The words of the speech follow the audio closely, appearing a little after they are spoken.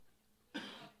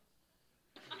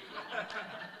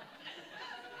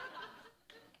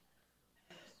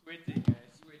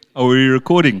Are we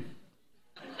recording?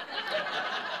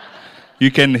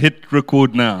 You can hit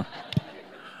record now.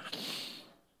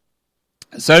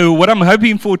 So what I'm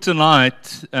hoping for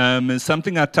tonight is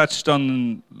something I touched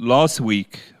on last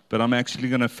week, but I'm actually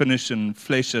going to finish and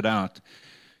flesh it out,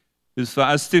 is for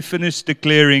us to finish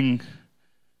declaring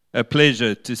a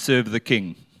pleasure to serve the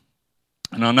King.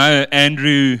 And I know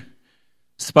Andrew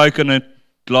spoke on it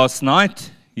last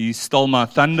night. He stole my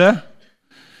thunder.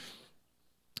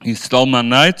 He stole my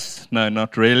notes. No,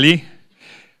 not really.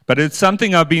 But it's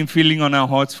something I've been feeling on our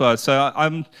hearts for us.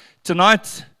 So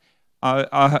tonight,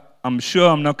 I'm sure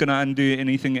I'm not going to undo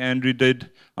anything Andrew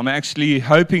did. I'm actually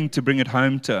hoping to bring it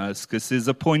home to us because there's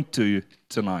a point to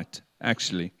tonight,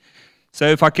 actually. So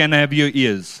if I can have your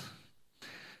ears.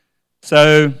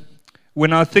 So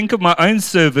when I think of my own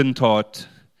servant heart,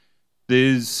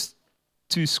 there's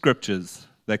two scriptures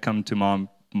that come to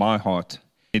my heart.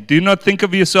 Do not think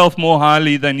of yourself more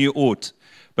highly than you ought,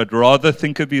 but rather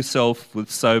think of yourself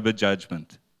with sober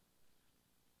judgment.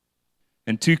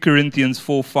 And 2 Corinthians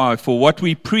 4:5, for what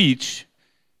we preach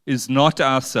is not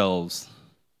ourselves,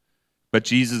 but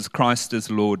Jesus Christ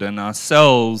as Lord, and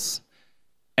ourselves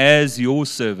as your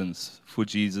servants for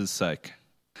Jesus' sake.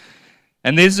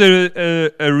 And there's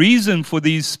a reason for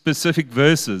these specific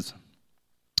verses.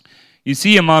 You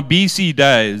see, in my BC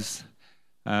days,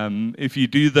 if you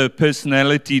do the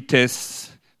personality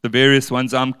tests, the various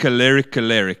ones, I'm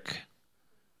choleric.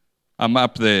 I'm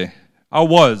up there. I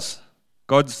was.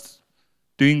 God's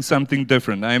doing something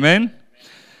different. Amen?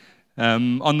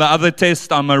 On the other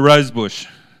test, I'm a rosebush.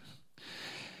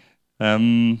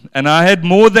 And I had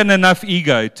more than enough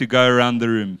ego to go around the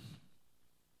room.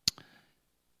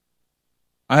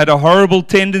 I had a horrible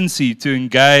tendency to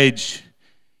engage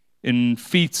in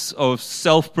feats of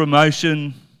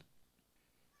self-promotion,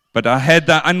 but I had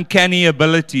the uncanny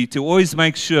ability to always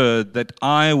make sure that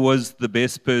I was the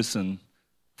best person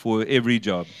for every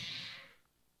job.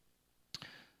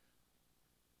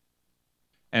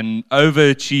 And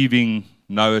overachieving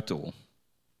know-it-all.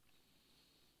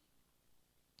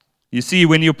 You see,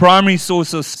 when your primary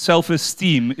source of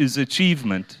self-esteem is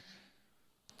achievement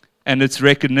and its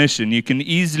recognition, you can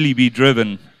easily be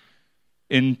driven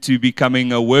into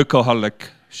becoming a workaholic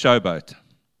showboat.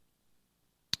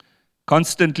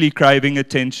 Constantly craving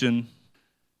attention,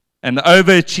 an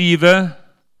overachiever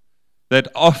that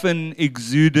often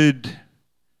exuded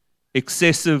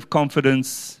excessive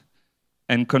confidence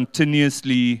and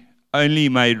continuously only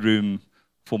made room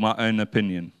for my own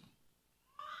opinion.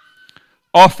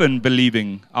 Often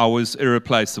believing I was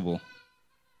irreplaceable.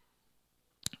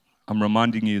 I'm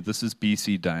reminding you, this is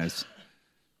BC days.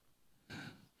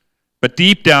 But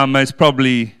deep down, most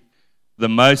probably the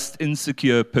most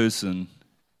insecure person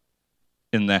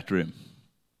in that room.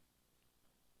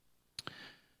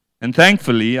 And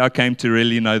thankfully, I came to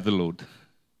really know the Lord.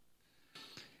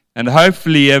 And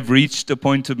hopefully have reached a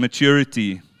point of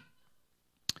maturity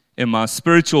in my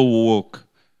spiritual walk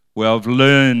where I've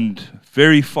learned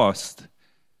very fast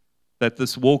that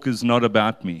this walk is not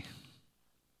about me.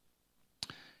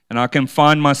 And I can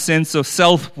find my sense of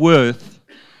self-worth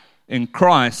in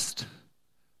Christ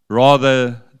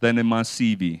rather than in my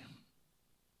CV.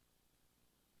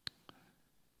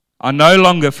 I no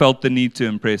longer felt the need to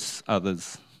impress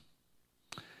others,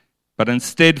 but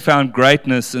instead found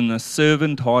greatness in a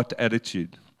servant heart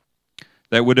attitude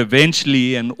that would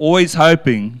eventually, and always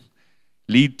hoping,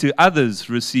 lead to others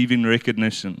receiving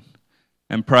recognition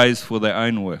and praise for their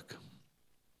own work,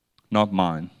 not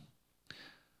mine.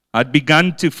 I'd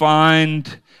begun to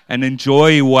find and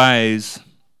enjoy ways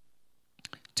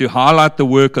to highlight the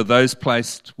work of those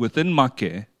placed within my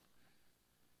care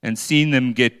and seen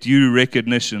them get due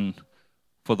recognition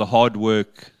for the hard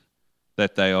work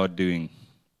that they are doing.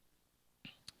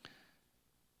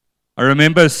 I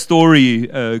remember a story,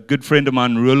 a good friend of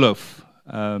mine, Roelof,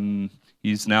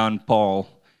 he's now in Paarl,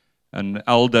 an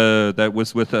elder that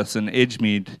was with us in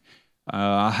Edgemead,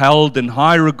 held in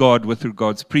high regard with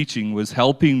regards preaching, was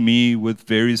helping me with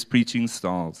various preaching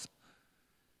styles.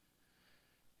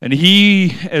 And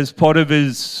he, as part of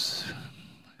his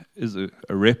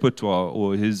a repertoire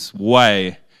or his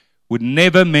way, would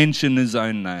never mention his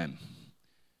own name.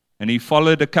 And he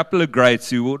followed a couple of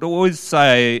greats who would always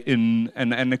say in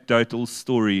an anecdotal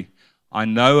story, I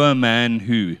know a man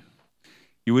who.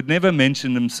 He would never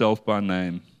mention himself by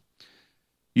name.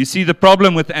 You see, the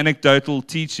problem with anecdotal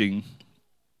teaching,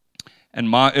 and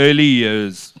my early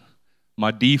years, my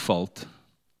default,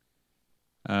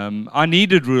 I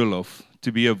needed Roelof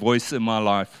to be a voice in my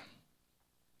life.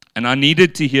 And I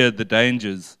needed to hear the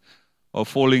dangers of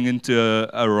falling into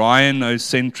a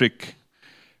Rhino-centric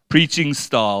preaching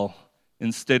style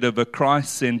instead of a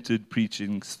Christ-centered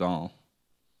preaching style.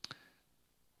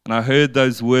 And I heard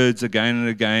those words again and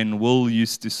again. Will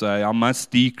used to say, I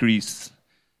must decrease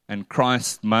and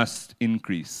Christ must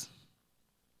increase.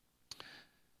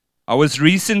 I was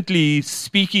recently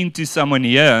speaking to someone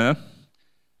here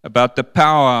about the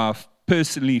power I've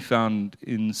personally found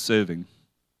in serving.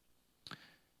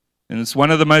 And it's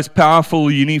one of the most powerful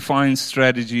unifying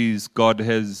strategies God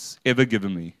has ever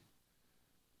given me.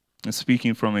 I'm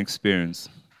speaking from experience.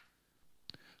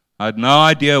 I had no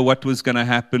idea what was going to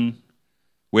happen,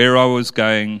 where I was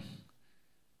going.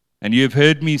 And you've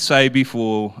heard me say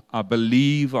before, I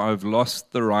believe I've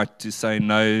lost the right to say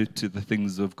no to the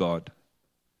things of God.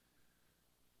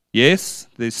 Yes,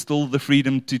 there's still the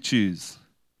freedom to choose.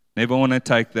 Never want to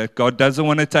take that. God doesn't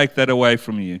want to take that away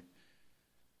from you.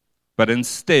 But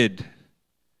instead,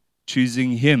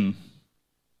 choosing Him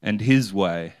and His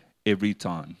way every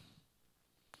time.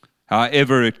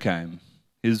 However it came.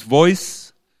 His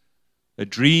voice, a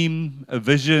dream, a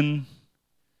vision,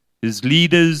 His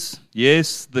leaders,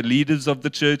 yes, the leaders of the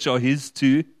church are His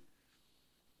too,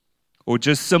 or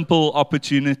just simple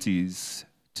opportunities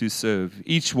to serve.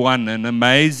 Each one an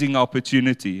amazing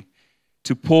opportunity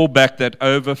to pour back that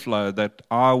overflow that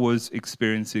I was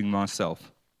experiencing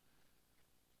myself.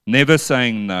 Never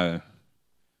saying no.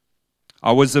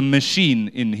 I was a machine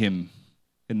in Him,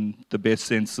 in the best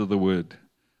sense of the word.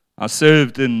 I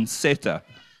served in setup,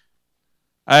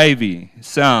 AV,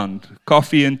 sound,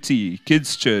 coffee and tea,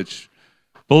 kids' church,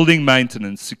 building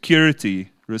maintenance,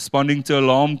 security, responding to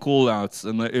alarm call-outs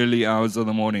in the early hours of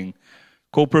the morning,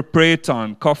 corporate prayer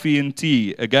time, coffee and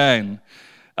tea, again,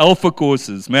 alpha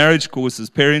courses, marriage courses,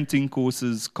 parenting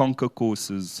courses, conquer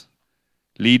courses,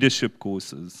 leadership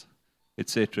courses,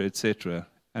 etc., etc.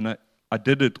 And I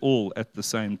did it all at the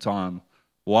same time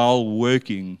while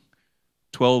working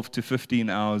 12 to 15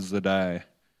 hours a day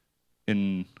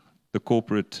in the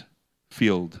corporate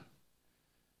field.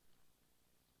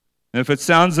 And if it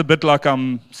sounds a bit like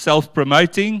I'm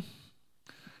self-promoting,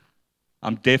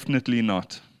 I'm definitely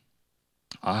not.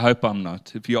 I hope I'm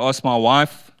not. If you ask my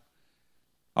wife,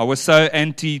 I was so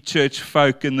anti-church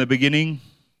folk in the beginning.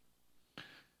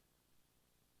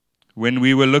 When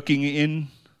we were looking in,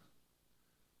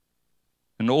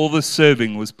 and all the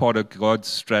serving was part of God's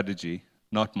strategy,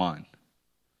 not mine.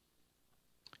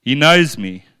 He knows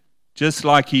me, just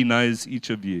like He knows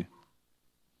each of you.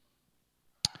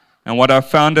 And what I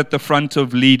found at the front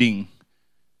of leading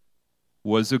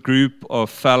was a group of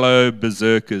fellow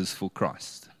berserkers for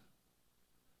Christ.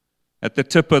 At the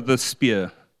tip of the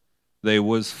spear, there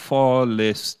was far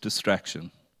less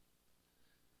distraction.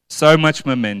 So much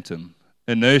momentum,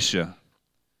 inertia,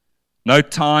 no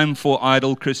time for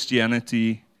idle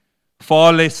Christianity,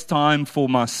 far less time for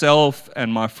myself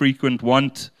and my frequent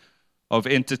want of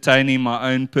entertaining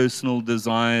my own personal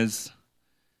desires.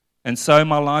 And so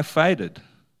my life faded.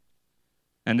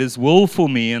 And His will for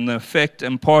me and the effect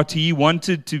and part He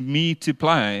wanted me to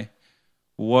play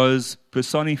was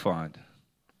personified.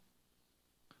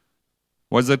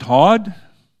 Was it hard?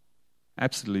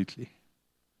 Absolutely.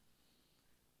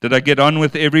 Did I get on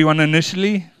with everyone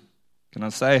initially? Can I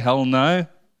say hell no?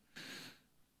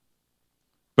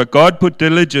 But God put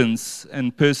diligence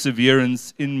and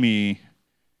perseverance in me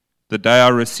the day I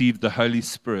received the Holy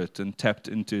Spirit and tapped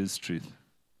into His truth.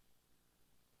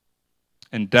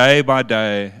 And day by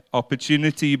day,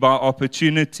 opportunity by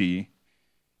opportunity,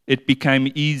 it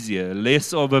became easier,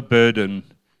 less of a burden,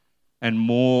 and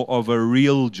more of a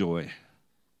real joy.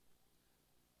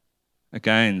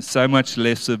 Again, so much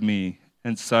less of me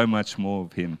and so much more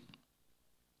of Him.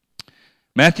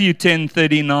 Matthew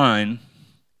 10:39,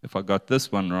 if I got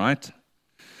this one right.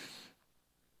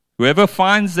 Whoever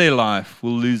finds their life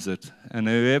will lose it, and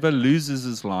whoever loses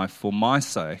his life for my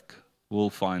sake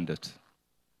will find it.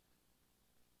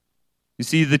 You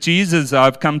see, the Jesus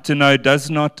I've come to know does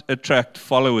not attract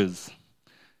followers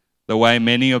the way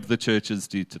many of the churches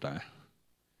do today.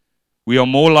 We are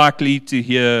more likely to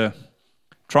hear,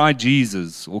 try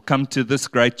Jesus, or come to this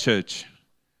great church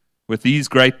with these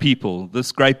great people,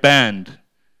 this great band,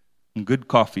 and good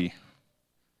coffee.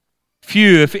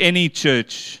 Few, if any,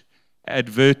 church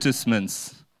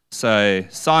advertisements say,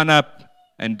 sign up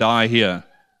and die here.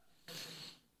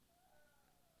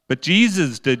 But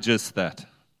Jesus did just that.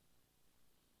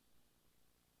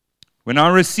 When I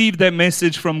received that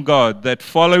message from God, that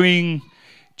following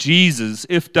Jesus,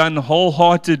 if done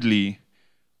wholeheartedly,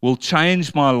 will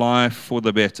change my life for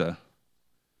the better.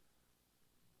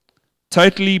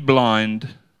 Totally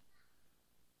blind,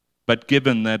 but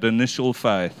given that initial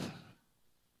faith.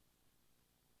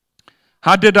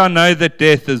 How did I know that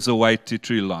death is the way to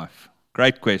true life?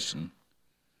 Great question.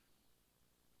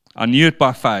 I knew it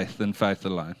by faith and faith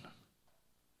alone.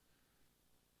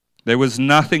 There was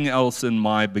nothing else in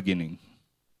my beginning.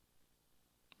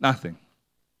 Nothing.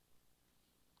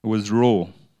 It was raw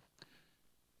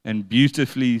and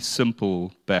beautifully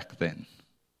simple back then.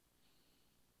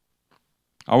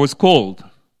 I was called.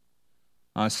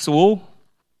 I saw,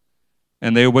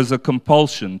 and there was a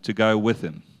compulsion to go with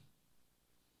him.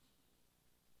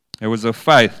 There was a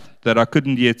faith that I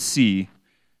couldn't yet see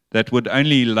that would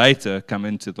only later come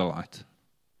into the light.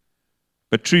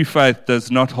 But true faith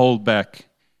does not hold back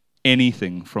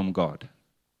anything from God.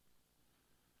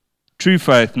 True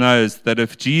faith knows that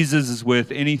if Jesus is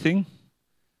worth anything,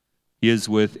 he is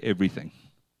worth everything.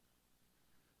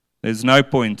 There's no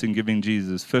point in giving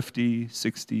Jesus 50,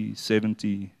 60,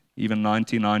 70, even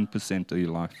 99% of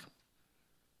your life.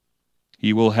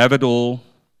 He will have it all,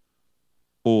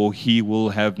 or he will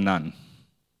have none.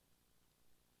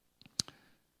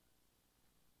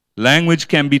 Language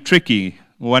can be tricky.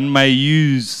 One may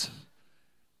use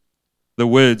the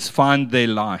words "find their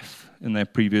life" in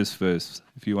that previous verse,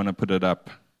 if you want to put it up.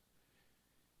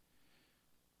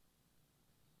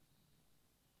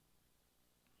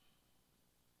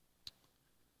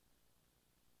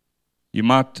 You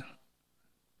might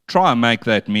try and make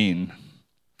that mean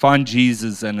find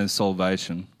Jesus and his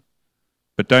salvation.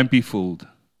 But don't be fooled.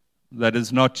 That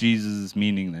is not Jesus'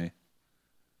 meaning there.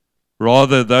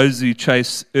 Rather, those who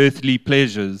chase earthly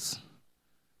pleasures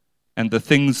and the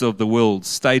things of the world,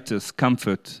 status,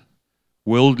 comfort,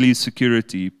 worldly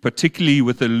security, particularly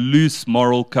with a loose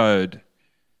moral code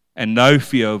and no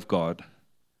fear of God,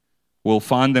 will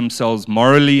find themselves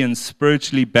morally and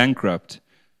spiritually bankrupt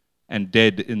and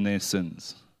dead in their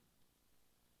sins.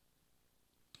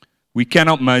 We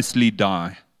cannot mostly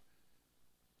die,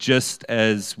 just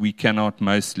as we cannot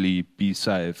mostly be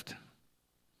saved.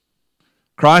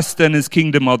 Christ and his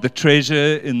kingdom are the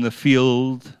treasure in the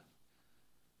field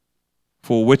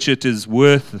for which it is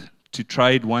worth to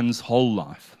trade one's whole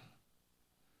life.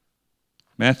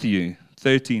 Matthew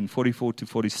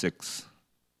 13:44-46.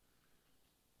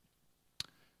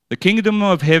 The kingdom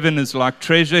of heaven is like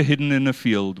treasure hidden in a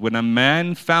field. When a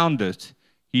man found it,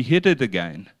 he hid it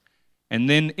again, and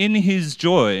then in his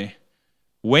joy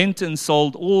went and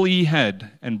sold all he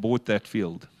had and bought that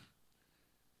field.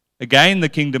 Again, the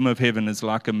kingdom of heaven is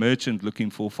like a merchant looking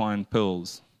for fine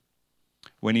pearls.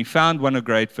 When he found one of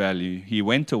great value, he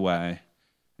went away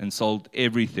and sold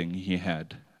everything he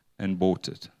had and bought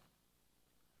it.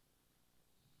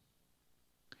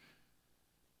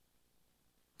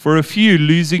 For a few,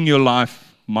 losing your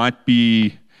life might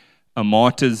be a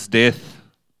martyr's death,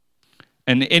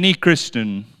 and any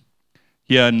Christian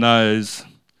here knows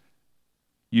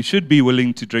you should be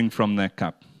willing to drink from that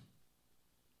cup,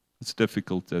 as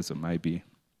difficult as it may be.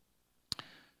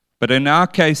 But in our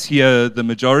case here, the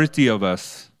majority of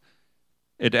us,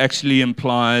 it actually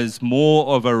implies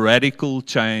more of a radical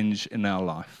change in our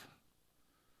life.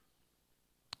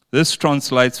 This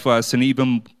translates for us an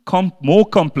even more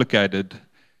complicated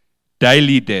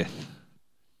daily death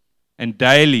and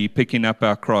daily picking up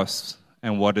our cross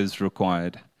and what is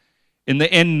required. In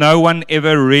the end, no one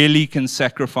ever really can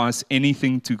sacrifice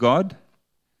anything to God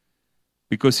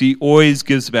because he always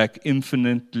gives back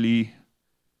infinitely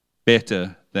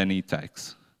better than he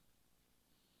takes.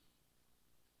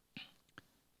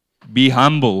 Be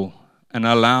humble and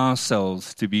allow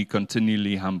ourselves to be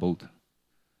continually humbled.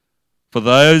 For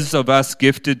those of us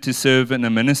gifted to serve in a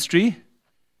ministry,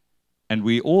 and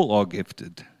we all are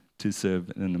gifted to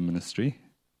serve in a ministry,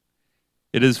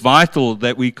 it is vital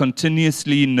that we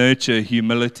continuously nurture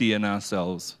humility in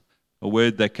ourselves, a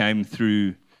word that came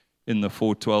through in the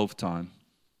 4:12 time.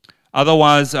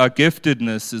 Otherwise, our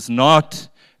giftedness is not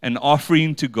an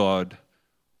offering to God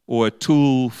or a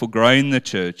tool for growing the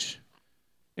church.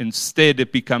 Instead,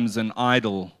 it becomes an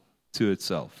idol to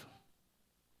itself.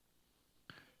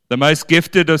 The most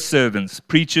gifted of servants,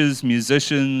 preachers,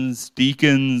 musicians,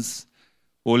 deacons,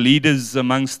 or leaders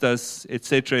amongst us,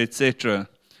 etc.,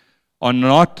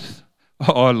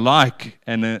 are like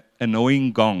an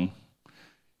annoying gong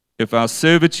if our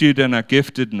servitude and our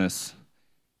giftedness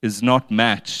is not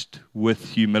matched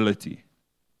with humility.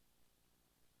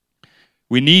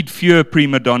 We need fewer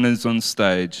prima donnas on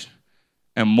stage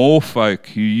and more folk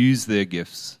who use their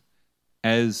gifts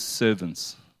as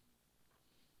servants.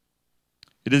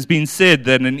 It has been said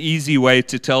that an easy way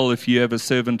to tell if you have a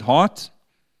servant heart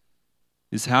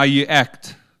is how you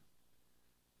act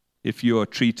if you are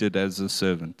treated as a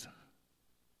servant.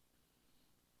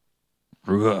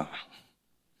 Do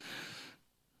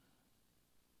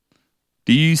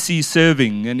you see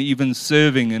serving and even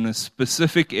serving in a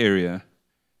specific area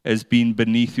as being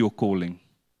beneath your calling?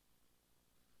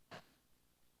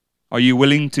 Are you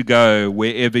willing to go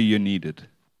wherever you're needed?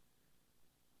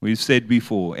 We've said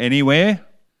before, anywhere,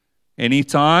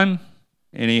 anytime,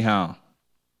 anyhow.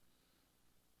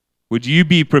 Would you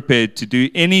be prepared to do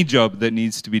any job that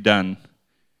needs to be done,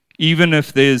 even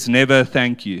if there's never a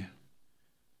thank you,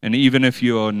 and even if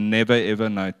you are never ever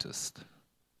noticed?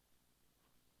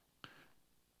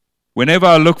 Whenever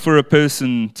I look for a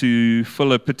person to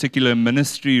fill a particular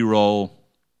ministry role,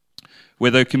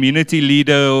 whether a community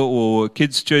leader or a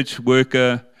kids' church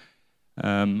worker,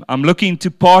 I'm looking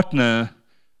to partner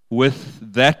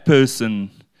with that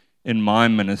person in my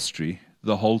ministry,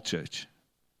 the whole church.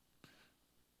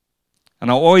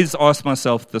 And I always ask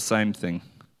myself the same thing.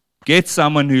 Get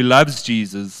someone who loves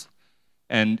Jesus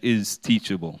and is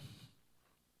teachable.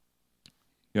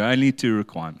 Your only two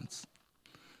requirements.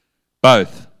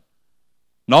 Both.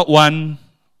 Not one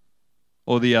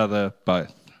or the other,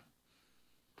 both.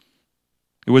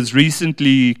 It was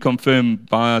recently confirmed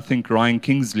by, I think, Ryan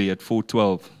Kingsley at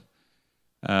 412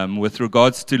 with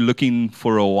regards to looking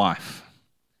for a wife.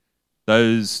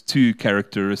 Those two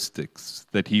characteristics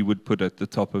that he would put at the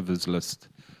top of his list.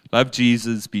 Love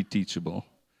Jesus, be teachable.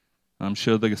 I'm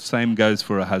sure the same goes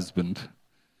for a husband.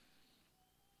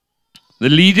 The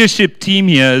leadership team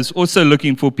here is also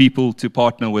looking for people to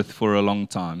partner with for a long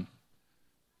time,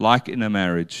 like in a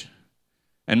marriage,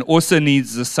 and also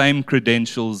needs the same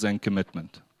credentials and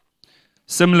commitment.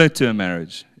 Similar to a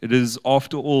marriage, it is,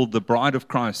 after all, the bride of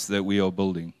Christ that we are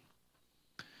building.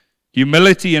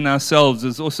 Humility in ourselves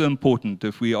is also important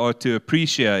if we are to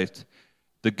appreciate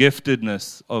the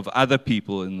giftedness of other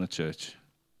people in the church.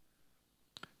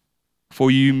 For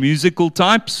you musical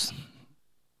types,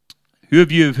 who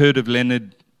of you have heard of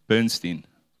Leonard Bernstein?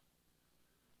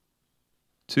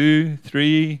 2,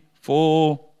 3,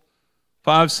 4,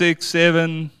 5, 6,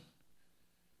 7.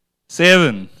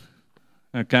 7.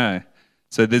 Okay.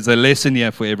 So there's a lesson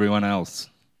here for everyone else.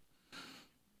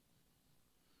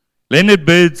 Leonard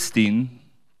Bernstein,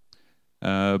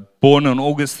 born on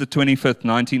August the 25th,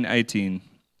 1918,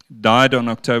 died on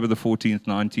October the 14th,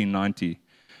 1990,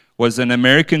 was an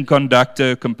American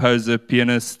conductor, composer,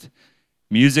 pianist,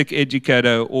 music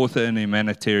educator, author, and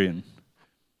humanitarian.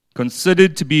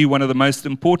 Considered to be one of the most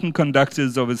important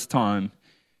conductors of his time,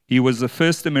 he was the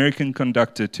first American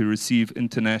conductor to receive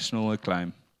international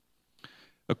acclaim.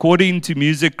 According to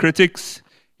music critics,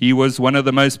 he was one of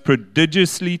the most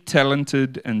prodigiously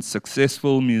talented and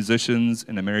successful musicians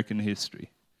in American history.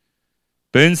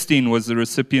 Bernstein was the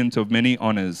recipient of many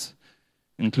honors,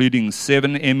 including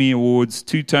 7 Emmy Awards,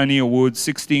 2 Tony Awards,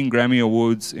 16 Grammy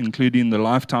Awards, including the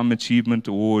Lifetime Achievement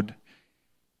Award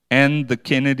and the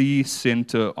Kennedy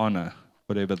Center Honor,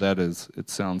 whatever that is. It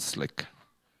sounds slick.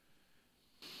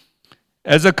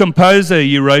 As a composer,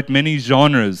 he wrote many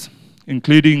genres,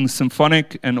 including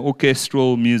symphonic and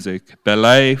orchestral music,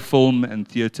 ballet, film, and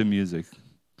theater music,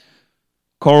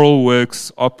 choral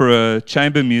works, opera,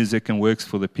 chamber music, and works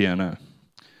for the piano.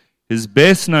 His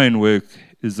best-known work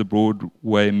is the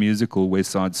Broadway musical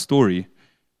West Side Story.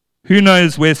 Who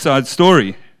knows West Side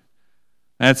Story?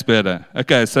 That's better.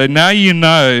 Okay, so now you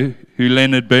know who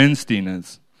Leonard Bernstein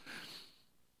is.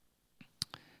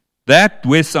 That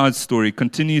West Side Story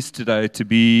continues today to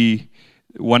be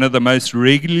one of the most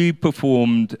regularly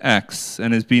performed acts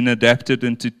and has been adapted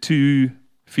into 2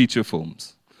 feature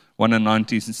films. One in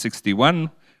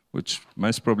 1961, which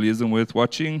most probably isn't worth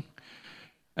watching,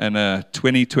 and a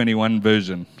 2021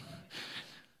 version.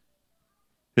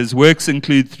 His works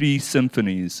include 3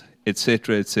 symphonies,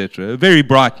 etc., etc. A very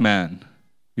bright man.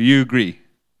 Do you agree?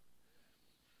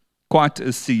 Quite a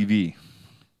CV.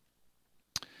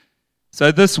 So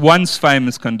this once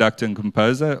famous conductor and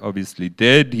composer, obviously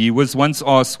dead, he was once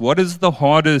asked, what is the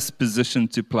hardest position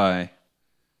to play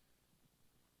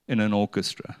in an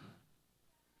orchestra?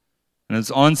 And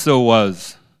his answer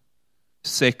was,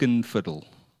 second fiddle.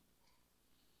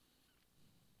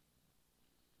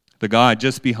 The guy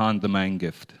just behind the main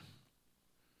gift.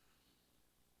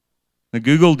 The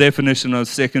Google definition of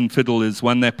second fiddle is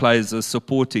one that plays a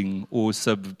supporting or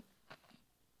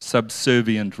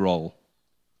subservient role.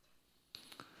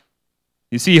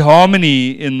 You see,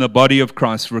 harmony in the body of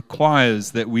Christ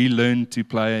requires that we learn to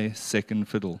play second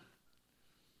fiddle.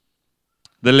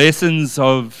 The lessons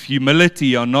of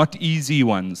humility are not easy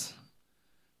ones,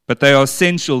 but they are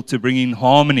essential to bringing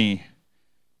harmony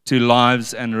to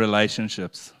lives and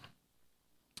relationships.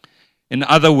 In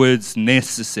other words,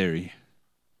 necessary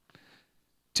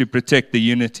to protect the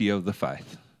unity of the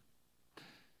faith.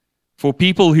 For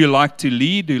people who like to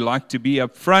lead, who like to be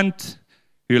up front,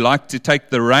 who like to take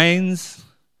the reins,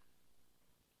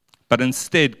 but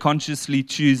instead consciously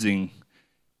choosing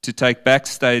to take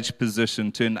backstage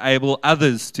position to enable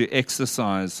others to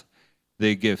exercise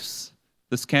their gifts.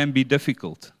 This can be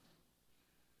difficult.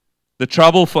 The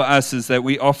trouble for us is that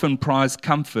we often prize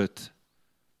comfort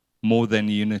more than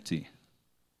unity.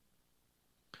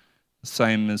 The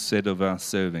same is said of our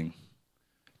serving.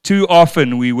 Too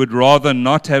often we would rather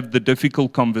not have the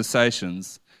difficult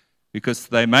conversations because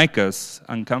they make us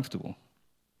uncomfortable.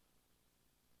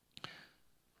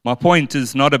 My point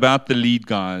is not about the lead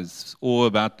guys or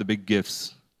about the big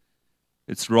gifts.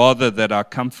 It's rather that our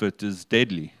comfort is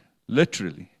deadly,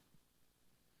 literally.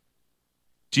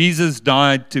 Jesus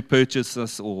died to purchase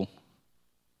us all.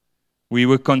 We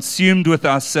were consumed with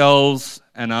ourselves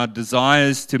and our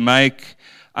desires to make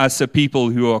us a people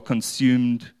who are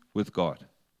consumed with God.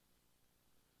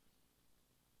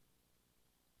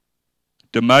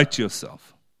 Demote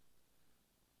yourself.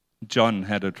 John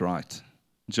had it right.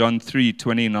 John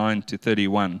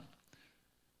 3:29-31.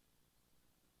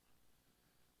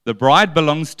 The bride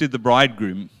belongs to the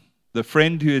bridegroom. The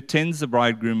friend who attends the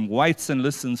bridegroom waits and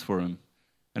listens for him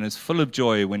and is full of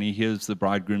joy when he hears the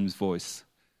bridegroom's voice.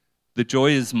 The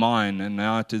joy is mine, and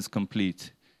now it is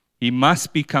complete. He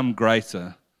must become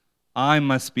greater. I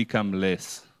must become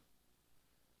less.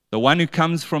 The one who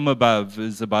comes from above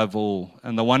is above all,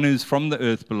 and the one who is from the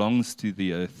earth belongs to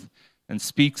the earth and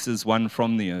speaks as one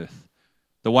from the earth.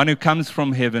 The one who comes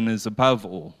from heaven is above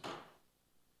all.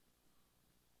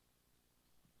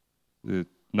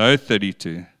 No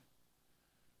 32.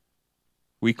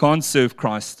 We can't serve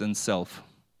Christ and self.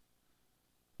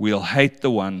 We'll hate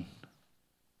the one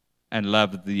and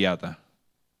love the other.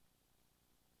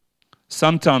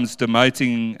 Sometimes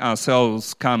demoting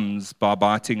ourselves comes by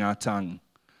biting our tongue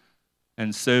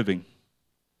and serving.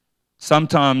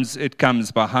 Sometimes it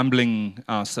comes by humbling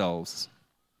ourselves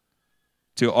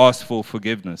to ask for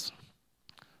forgiveness.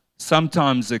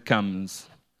 Sometimes it comes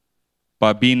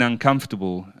by being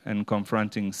uncomfortable and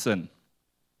confronting sin.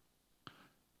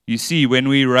 You see, when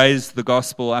we raise the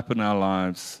gospel up in our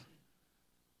lives,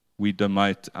 we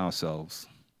demote ourselves.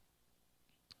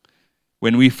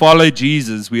 When we follow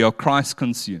Jesus, we are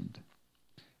Christ-consumed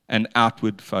and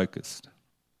outward-focused.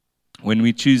 When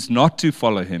we choose not to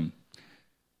follow him,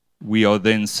 we are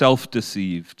then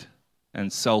self-deceived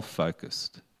and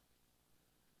self-focused.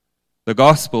 The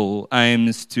gospel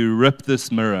aims to rip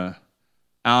this mirror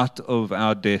out of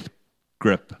our death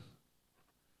grip,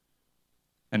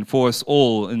 and for us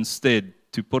all instead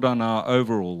to put on our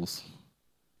overalls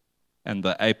and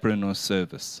the apron of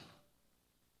service.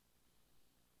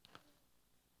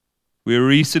 We were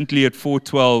recently at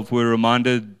 412, we were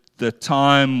reminded the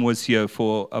time was here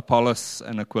for Apollos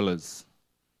and Aquilas.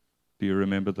 Do you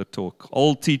remember the talk?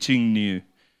 Old teaching, new.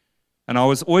 And I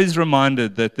was always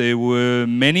reminded that there were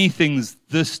many things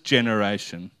this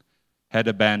generation had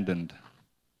abandoned,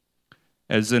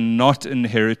 as in not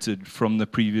inherited from the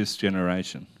previous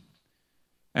generation.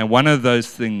 And one of those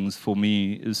things for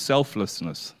me is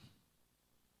selflessness.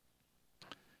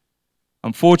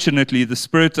 Unfortunately, the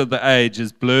spirit of the age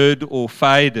has blurred or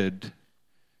faded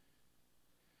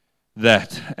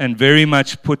that and very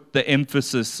much put the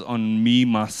emphasis on me,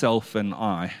 myself, and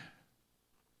I.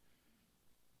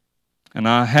 And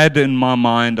I had in my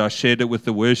mind, I shared it with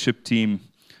the worship team,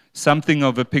 something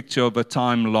of a picture of a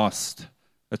time lost,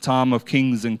 a time of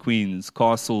kings and queens,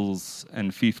 castles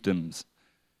and fiefdoms.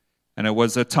 And it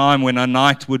was a time when a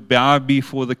knight would bow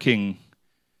before the king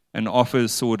and offer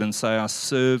his sword and say, I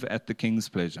serve at the king's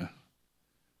pleasure.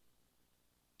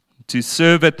 To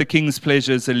serve at the king's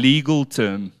pleasure is a legal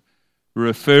term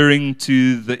referring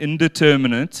to the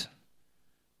indeterminate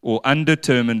or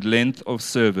undetermined length of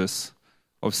service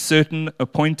of certain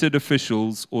appointed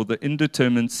officials or the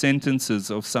indeterminate sentences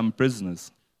of some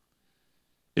prisoners.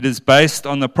 It is based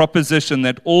on the proposition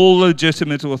that all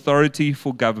legitimate authority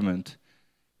for government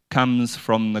comes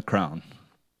from the crown.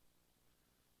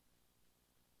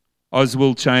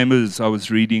 Oswald Chambers, I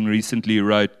was reading recently,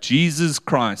 wrote, Jesus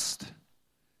Christ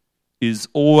is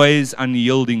always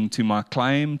unyielding to my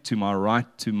claim, to my right,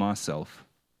 to myself.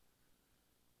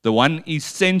 The one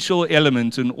essential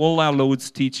element in all our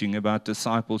Lord's teaching about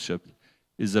discipleship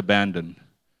is abandon.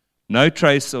 No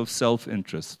trace of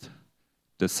self-interest.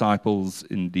 Disciples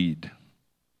indeed.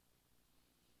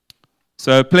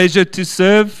 So a pleasure to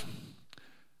serve.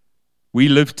 We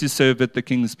live to serve at the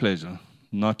King's pleasure,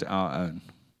 not our own.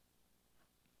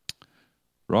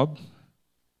 Rob?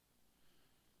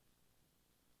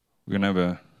 We're going to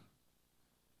have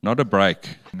not a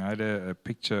break. I had a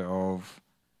picture of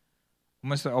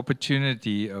almost the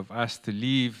opportunity of us to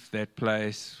leave that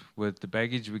place with the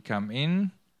baggage we come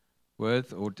in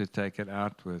with or to take it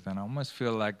out with. And I almost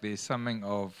feel like there's something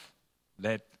of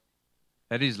that.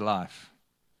 That is life.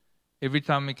 Every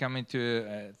time we come into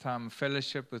a time of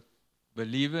fellowship with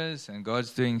believers and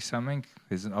God's doing something,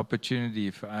 there's an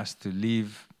opportunity for us to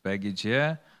leave baggage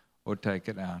here or take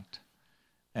it out.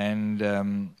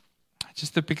 And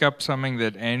just to pick up something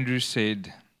that Andrew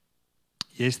said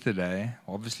yesterday,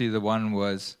 obviously the one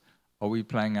was, are we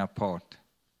playing our part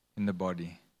in the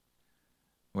body?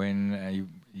 When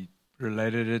he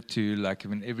related it to like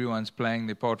when everyone's playing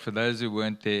their part, for those who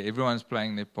weren't there, everyone's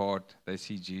playing their part, they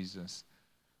see Jesus.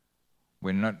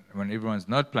 When everyone's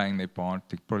not playing their part,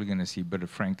 they're probably going to see a bit of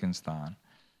Frankenstein.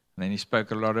 And then he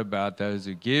spoke a lot about those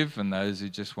who give and those who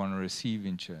just want to receive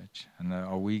in church. And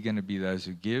are we going to be those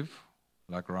who give,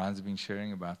 like Ryan's been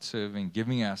sharing about serving,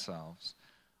 giving ourselves?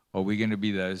 Or are we going to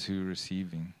be those who are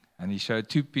receiving? And he showed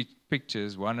two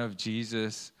pictures, one of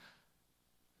Jesus,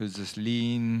 who's this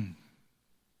lean,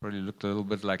 probably looked a little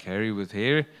bit like Harry with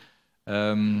hair.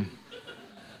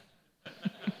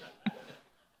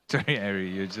 Sorry,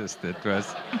 Harry, it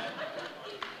was.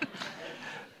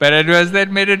 But it was that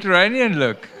Mediterranean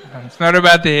look. It's not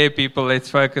about the hair, people. Let's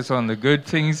focus on the good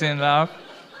things in life.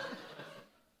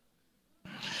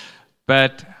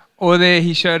 Or there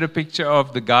he showed a picture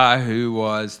of the guy who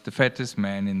was the fattest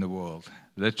man in the world.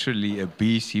 Literally a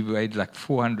beast. He weighed like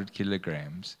 400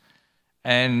 kilograms.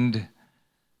 And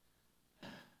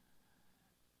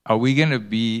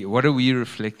what are we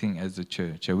reflecting as a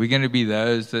church? Are we going to be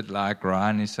those that, like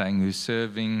Ryan is saying, who's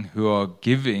serving, who are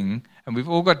giving? And we've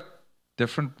all got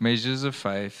different measures of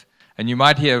faith. And you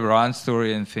might hear Ryan's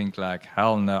story and think like,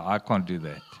 hell no, I can't do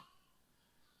that.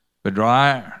 But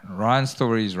Ryan's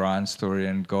story is Ryan's story,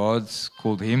 and God's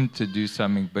called him to do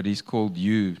something, but he's called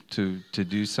you to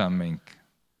do something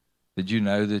that you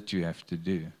know that you have to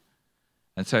do.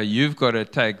 And so you've got to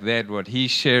take that, what he's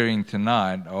sharing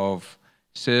tonight of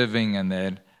serving and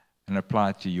that, and apply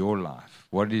it to your life.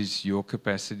 What is your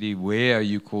capacity? Where are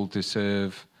you called to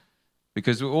serve?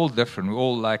 Because we're all different. We're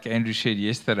all, like Andrew said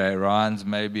yesterday, Ryan's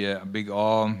maybe a big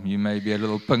arm, you may be a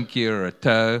little pinky or a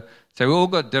toe. So we all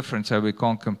got different, so we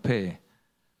can't compare.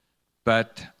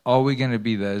 But are we going to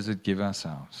be those that give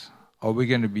ourselves? Are we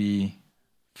going to be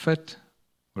fit,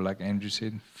 or like Andrew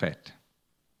said, fat?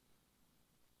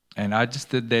 And I just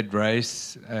did that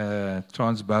race,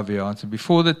 Durbanville. So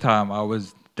before the time, I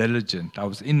was diligent. I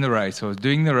was in the race. I was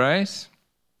doing the race.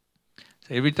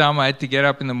 So every time I had to get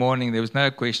up in the morning, there was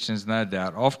no questions, no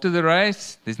doubt. After the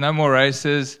race, there's no more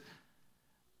races.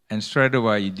 And straight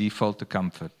away, you default to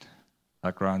comfort,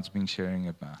 like Ryan's been sharing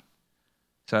about.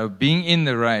 So being in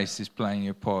the race is playing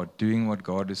your part, doing what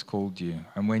God has called you.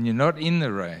 And when you're not in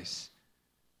the race,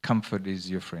 comfort is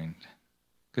your friend.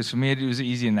 Because for me, it was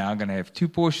easy now. I'm going to have 2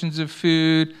 portions of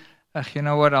food. You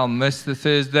know what? I'll miss the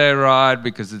Thursday ride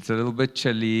because it's a little bit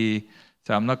chilly.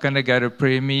 So I'm not going to go to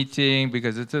prayer meeting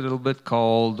because it's a little bit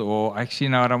cold. Or actually,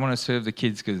 no, I don't want to serve the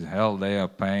kids because, hell, they are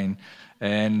pain.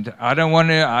 And I don't want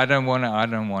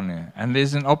to. And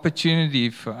there's an opportunity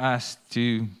for us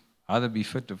to either be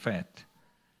fit or fat.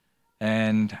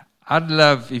 And I'd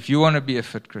love, if you want to be a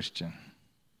fit Christian,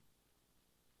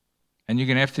 and you're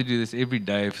going to have to do this every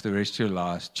day for the rest of your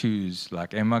lives, choose,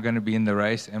 like, am I going to be in the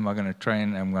race? Am I going to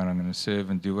train? Am I going to serve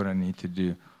and do what I need to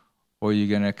do? Or you're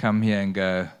going to come here and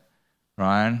go,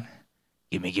 Ryan,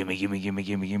 give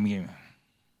me.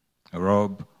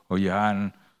 Rob or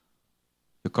Johan,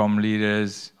 the comm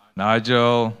leaders,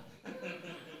 Nigel.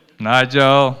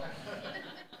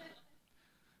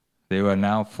 There were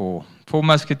now 4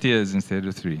 musketeers instead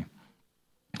of 3.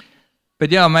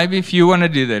 But yeah, maybe if you want to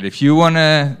do that, if you want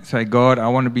to say, God, I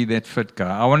want to be that fit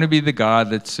guy. I want to be the guy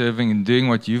that's serving and doing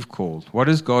what you've called. What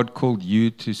has God called you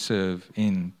to serve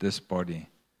in this body?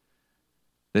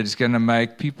 That is going to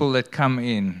make people that come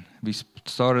in. We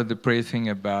started the prayer thing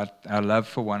about our love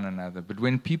for one another. But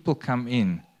when people come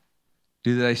in,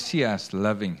 do they see us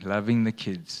loving the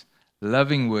kids,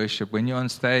 loving worship? When you're on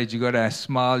stage, you got to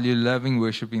smile. You're loving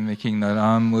worshiping the King. That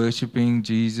I'm worshiping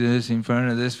Jesus in front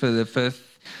of this for the 5th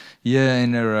year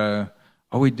in a row.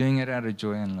 Are we doing it out of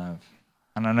joy and love?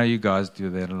 And I know you guys do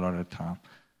that a lot of time.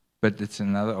 But it's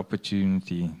another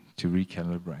opportunity to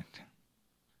recalibrate.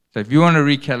 So if you want to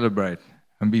recalibrate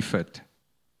and be fit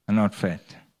and not fat,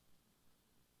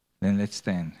 then let's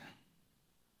stand.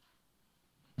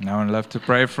 Now I'd love to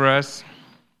pray for us.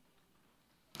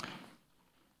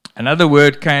 Another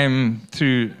word came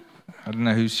through, I don't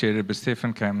know who shared it, but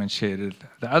Stefan came and shared it.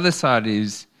 The other side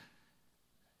is,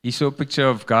 he saw a picture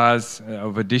of guys,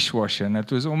 of a dishwasher, and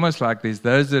it was almost like there's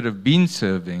those that have been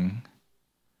serving,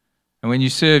 and when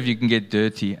you serve, you can get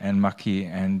dirty and mucky,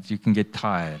 and you can get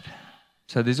tired.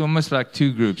 So there's almost like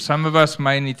 2 groups. Some of us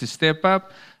may need to step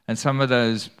up, and some of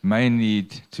those may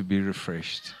need to be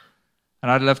refreshed. And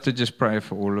I'd love to just pray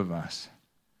for all of us.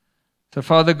 So,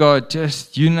 Father God,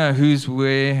 just you know who's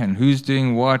where and who's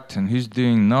doing what and who's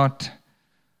doing not.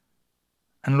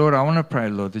 And Lord, I want to pray,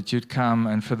 Lord, that you'd come.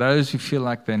 And for those who feel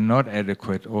like they're not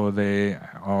adequate or they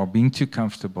are being too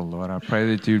comfortable, Lord, I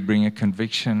pray that you'd bring a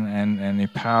conviction and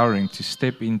empowering to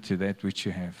step into that which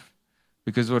you have.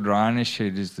 Because what Ryan has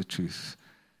shared is the truth.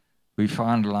 We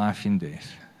find life in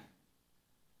death.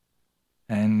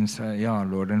 And so, yeah,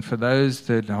 Lord, and for those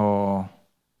that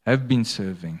have been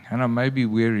serving and are maybe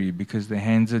weary because their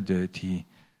hands are dirty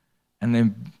and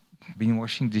they've been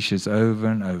washing dishes over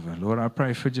and over, Lord, I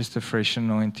pray for just a fresh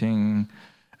anointing,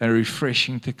 a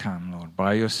refreshing to come, Lord,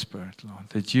 by your Spirit, Lord,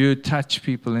 that you touch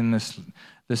people in this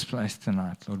place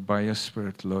tonight, Lord, by your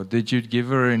Spirit, Lord, that you'd give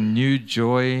her a new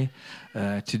joy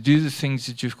to do the things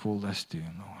that you've called us to,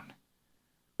 Lord.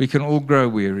 We can all grow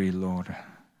weary, Lord,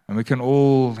 and we can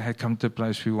all come to a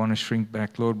place we want to shrink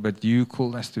back, Lord, but you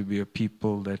called us to be a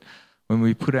people that when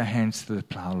we put our hands to the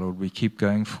plow, Lord, we keep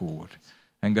going forward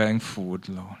and going forward,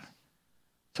 Lord.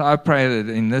 So I pray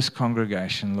that in this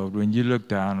congregation, Lord, when you look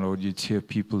down, Lord, you'd see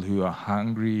people who are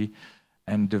hungry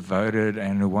and devoted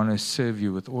and who want to serve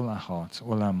you with all our hearts,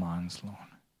 all our minds, Lord.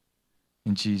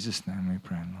 In Jesus' name we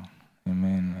pray, Lord.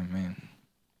 Amen, amen.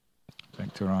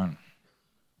 Back to Ryan.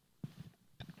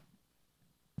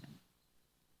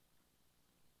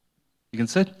 You can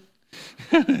sit.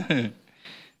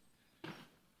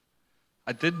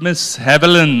 I did miss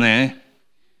Haviland there.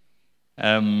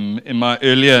 In my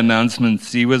earlier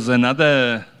announcements, he was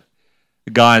another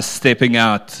guy stepping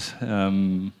out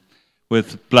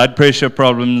with blood pressure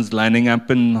problems, landing up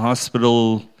in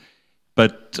hospital.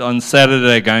 But on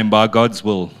Saturday, going by God's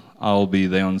will, I'll be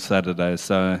there on Saturday.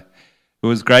 So it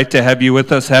was great to have you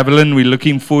with us, Haviland. We're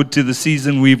looking forward to the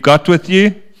season we've got with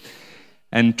you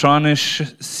and trying to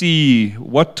see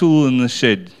what tool in the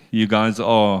shed you guys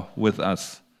are with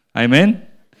us. Amen?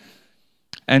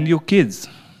 And your kids.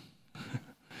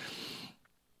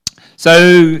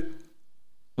 So,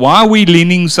 why are we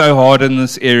leaning so hard in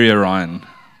this area, Ryan?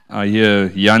 I hear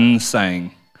Jan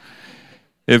saying.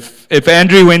 If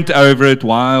Andrew went over it,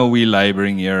 why are we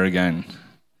laboring here again?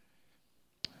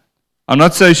 I'm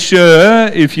not so sure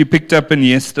if you picked up in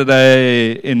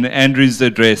yesterday in Andrew's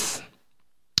address,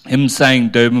 him saying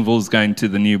Durbanville's going to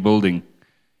the new building.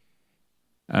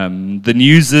 The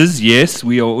news is, yes,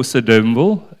 we are also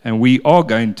Durbanville, and we are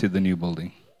going to the new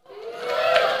building.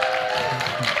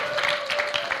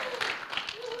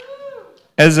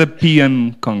 As a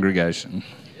PM congregation.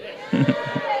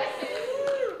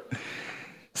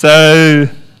 So,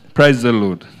 praise the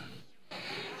Lord.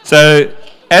 So,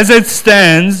 as it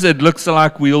stands, it looks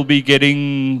like we'll be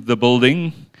getting the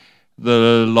building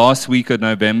the last week of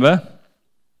November.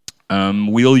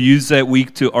 We'll use that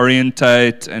week to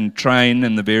orientate and train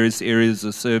in the various areas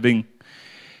of serving.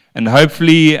 And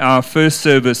hopefully our first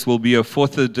service will be on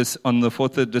the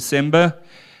 4th of December.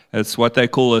 It's what they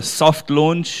call a soft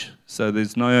launch. So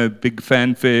there's no big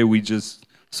fanfare. We just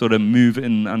sort of move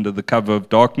in under the cover of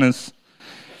darkness.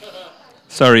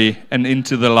 And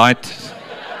into the light.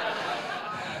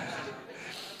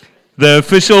 The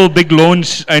official big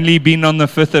launch only been on the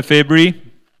 5th of February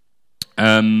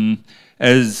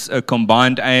as a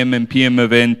combined AM and PM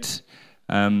event.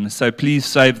 So please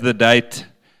save the date.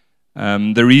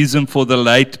 The reason for the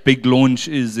late big launch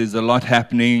is there's a lot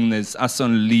happening. There's us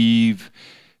on leave.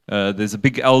 There's a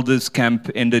big elders camp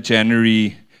end of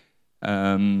January.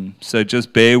 So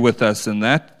just bear with us in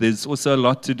that. There's also a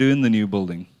lot to do in the new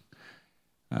building.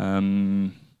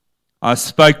 I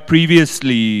spoke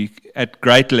previously at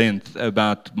great length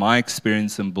about my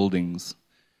experience in buildings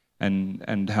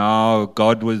and how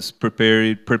God was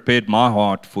prepared my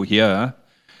heart for here,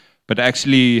 but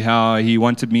actually how He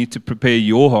wanted me to prepare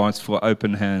your hearts for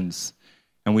open hands.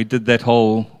 And we did that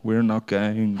whole, we're not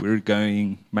going, we're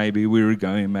going, maybe we were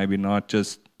going, maybe not,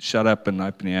 just shut up and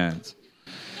open your hands.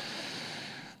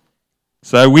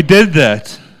 So we did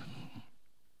that.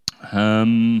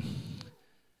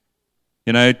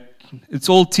 It's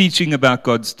all teaching about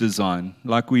God's design.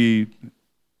 Like we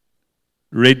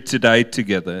read today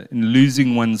together, in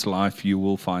losing one's life, you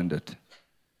will find it.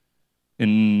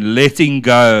 In letting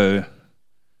go,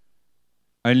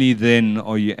 only then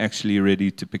are you actually ready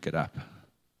to pick it up.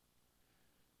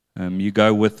 You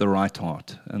go with the right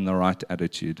heart and the right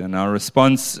attitude. And our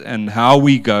response and how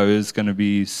we go is going to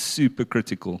be super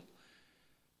critical.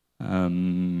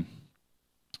 I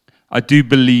do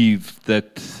believe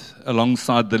that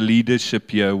alongside the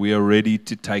leadership here, we are ready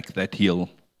to take that hill.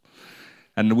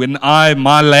 And when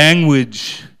my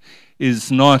language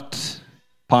is not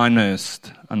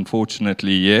Pinehurst,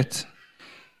 unfortunately yet,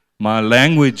 my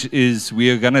language is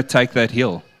we are going to take that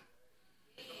hill.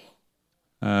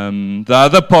 The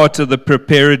other part of the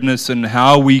preparedness and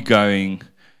how we're going,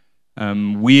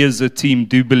 we as a team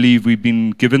do believe we've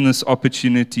been given this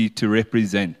opportunity to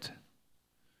represent.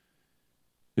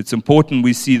 It's important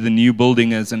we see the new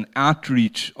building as an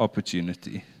outreach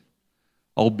opportunity,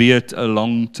 albeit a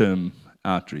long-term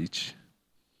outreach,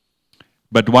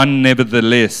 but one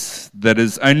nevertheless that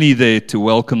is only there to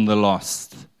welcome the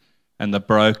lost and the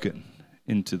broken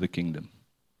into the kingdom.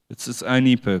 It's its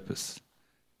only purpose.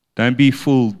 Don't be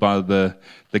fooled by the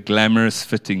glamorous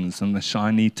fittings and the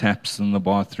shiny taps in the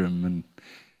bathroom and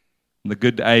the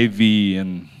good AV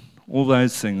and all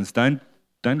those things. Don't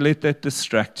let that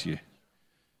distract you.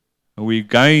 We're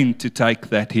going to take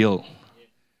that hill.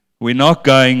 We're not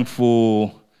going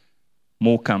for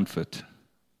more comfort.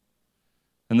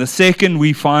 And the second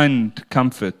we find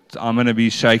comfort, I'm going to be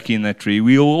shaking that tree.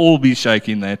 We'll all be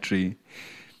shaking that tree.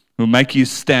 We'll make you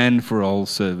stand for a whole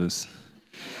service.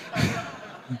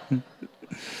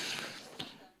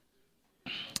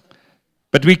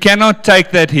 But we cannot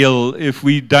take that hill if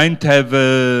we don't have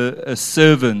a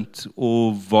servant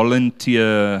or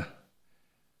volunteer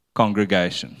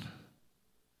congregation.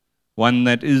 One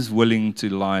that is willing to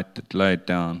lay it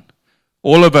down.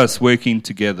 All of us working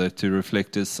together to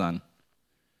reflect His Son.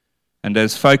 And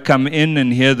as folk come in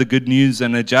and hear the good news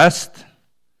and adjust,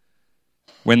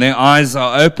 when their eyes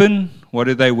are open, what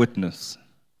do they witness?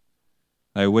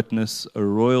 They witness a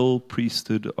royal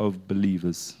priesthood of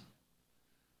believers,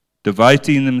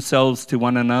 devoting themselves to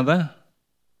one another,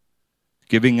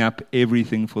 giving up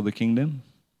everything for the kingdom.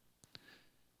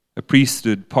 A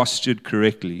priesthood postured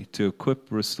correctly to equip,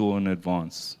 restore, and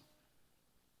advance.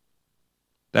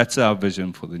 That's our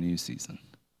vision for the new season.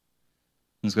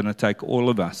 It's going to take all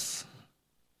of us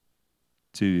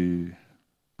to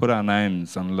put our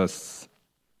names on lists.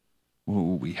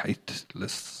 Oh, we hate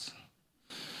lists.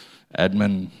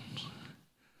 Admin.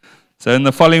 So in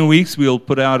the following weeks, we'll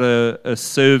put out a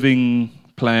serving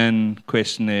plan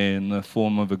questionnaire in the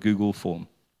form of a Google form.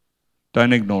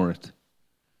 Don't ignore it.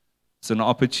 It's an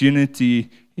opportunity.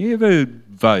 You ever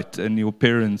vote and your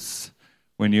parents,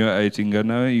 when you're 18, go,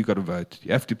 no, you've got to vote.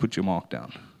 You have to put your mark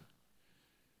down.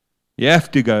 You have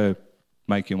to go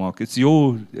make your mark. It's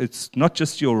not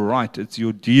just your right, it's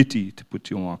your duty to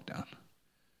put your mark down.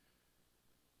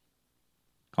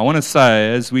 I want to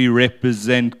say, as we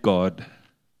represent God,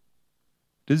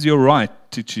 it is your right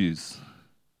to choose,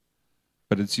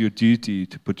 but it's your duty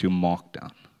to put your mark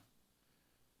down.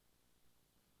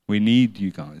 We need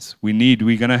you guys. We're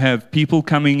going to have people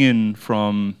coming in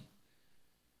from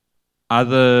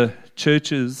other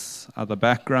churches, other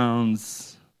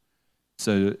backgrounds.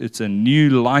 So it's a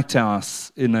new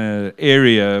lighthouse in an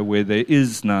area where there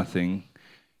is nothing.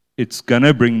 It's going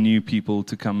to bring new people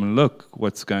to come and look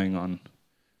what's going on.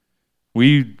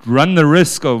 We run the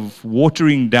risk of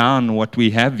watering down what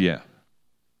we have here.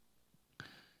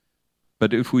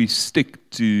 But if we stick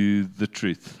to the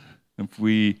truth, if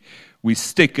we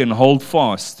stick and hold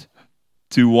fast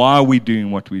to why we're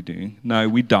doing what we're doing. No,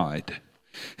 we died.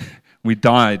 We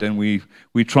died, and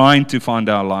we're trying to find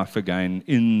our life again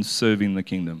in serving the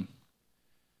kingdom.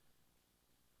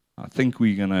 I think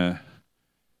we're going to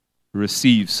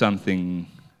receive something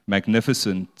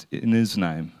magnificent in His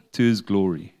name, to His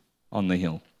glory, on the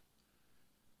hill.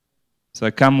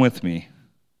 So come with me.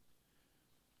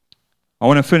 I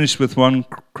want to finish with 1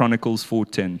 Chronicles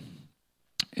 4:10.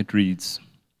 It reads,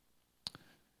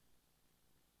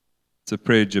 it's a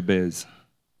prayer Jabez.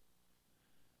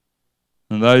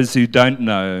 And those who don't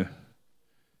know,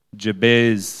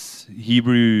 Jabez,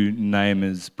 Hebrew name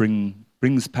is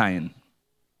brings pain.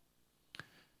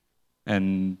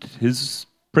 And his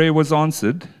prayer was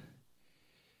answered.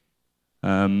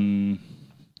 And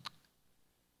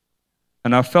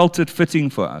I felt it fitting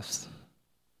for us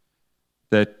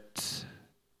that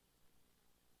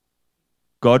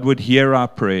God would hear our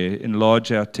prayer,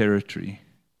 enlarge our territory.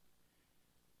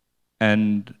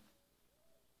 And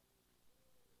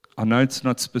I know it's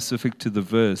not specific to the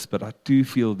verse, but I do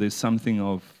feel there's something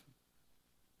of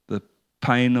the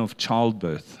pain of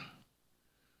childbirth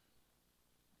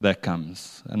that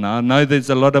comes. And I know there's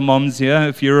a lot of moms here.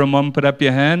 If you're a mom, put up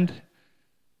your hand.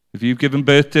 If you've given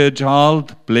birth to a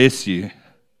child, bless you.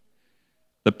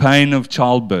 The pain of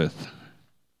childbirth.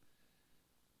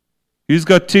 Who's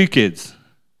got 2 kids?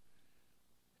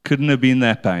 Couldn't have been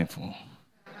that painful.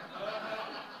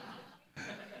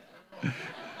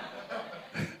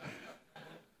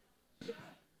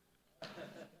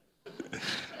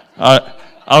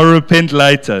 I'll repent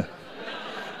later.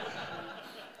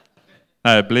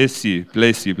 Oh, bless you,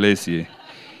 bless you, bless you.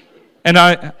 And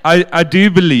I do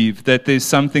believe that there's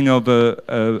something of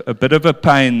a bit of a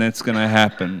pain that's going to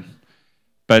happen.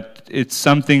 But it's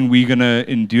something we're going to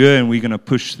endure and we're going to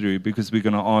push through because we're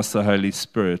going to ask the Holy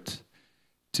Spirit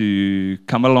to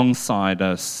come alongside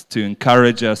us, to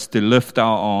encourage us, to lift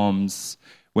our arms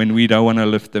when we don't want to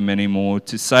lift them anymore,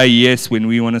 to say yes when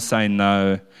we want to say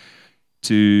no,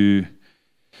 to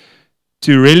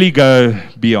really go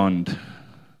beyond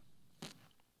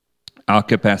our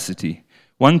capacity.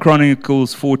 1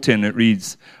 Chronicles 4:10, it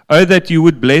reads, "Oh, that you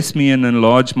would bless me and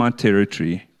enlarge my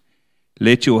territory.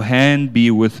 Let your hand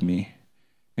be with me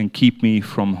and keep me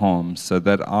from harm, so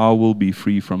that I will be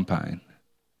free from pain."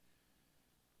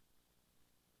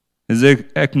 There's an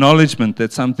acknowledgement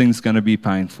that something's going to be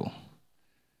painful.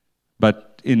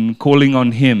 But in calling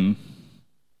on Him,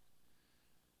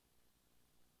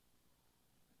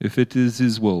 if it is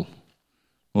His will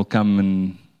come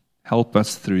and help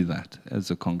us through that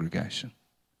as a congregation.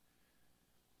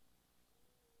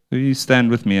 Will you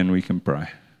stand with me and we can pray?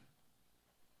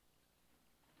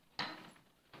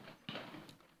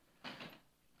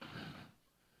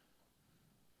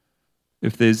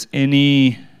 If there's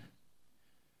any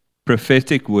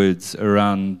prophetic words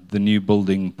around the new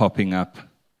building popping up,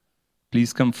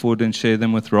 please come forward and share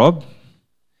them with Rob.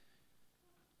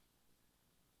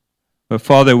 But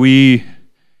Father, we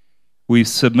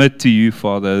submit to you,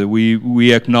 Father.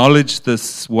 We acknowledge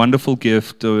this wonderful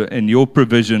gift and your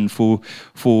provision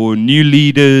for new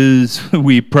leaders.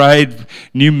 We prayed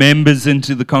new members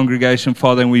into the congregation,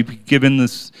 Father, and we've given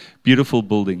this beautiful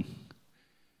building.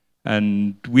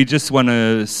 And we just want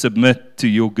to submit to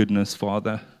your goodness,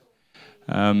 Father.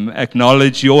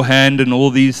 Acknowledge your hand in all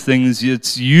these things.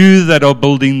 It's you that are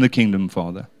building the kingdom,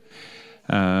 Father.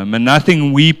 And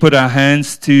nothing we put our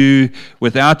hands to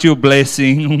without your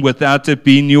blessing, without it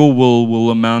being your will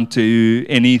amount to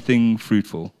anything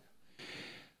fruitful.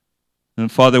 And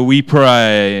Father, we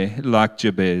pray like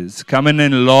Jabez. Come and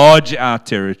enlarge our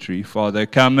territory, Father.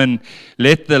 Come and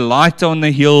let the light on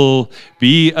the hill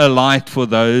be a light for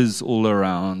those all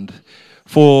around.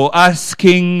 For us,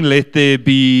 King, let there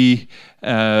be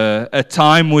a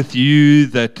time with you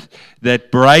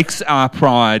that breaks our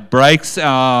pride, breaks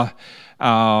our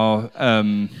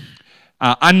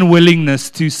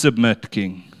unwillingness to submit,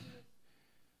 King.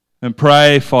 And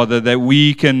pray, Father, that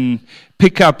we can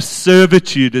pick up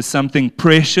servitude as something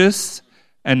precious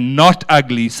and not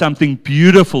ugly, something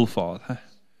beautiful, Father.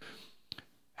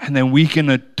 And then we can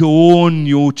adorn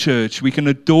your church. We can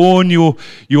adorn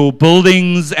your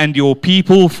buildings and your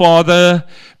people, Father,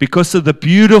 because of the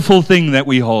beautiful thing that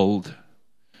we hold.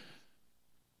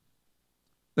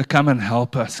 But come and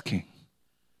help us, King.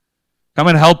 Come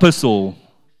and help us all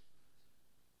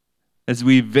as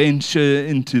we venture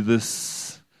into this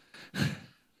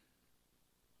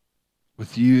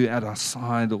with you at our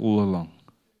side all along.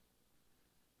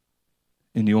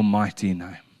 In your mighty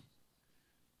name.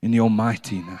 In your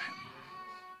mighty name.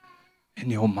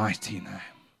 In your mighty name.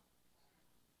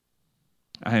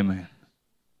 Amen.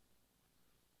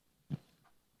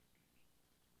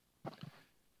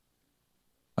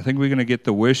 I think we're going to get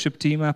the worship team up.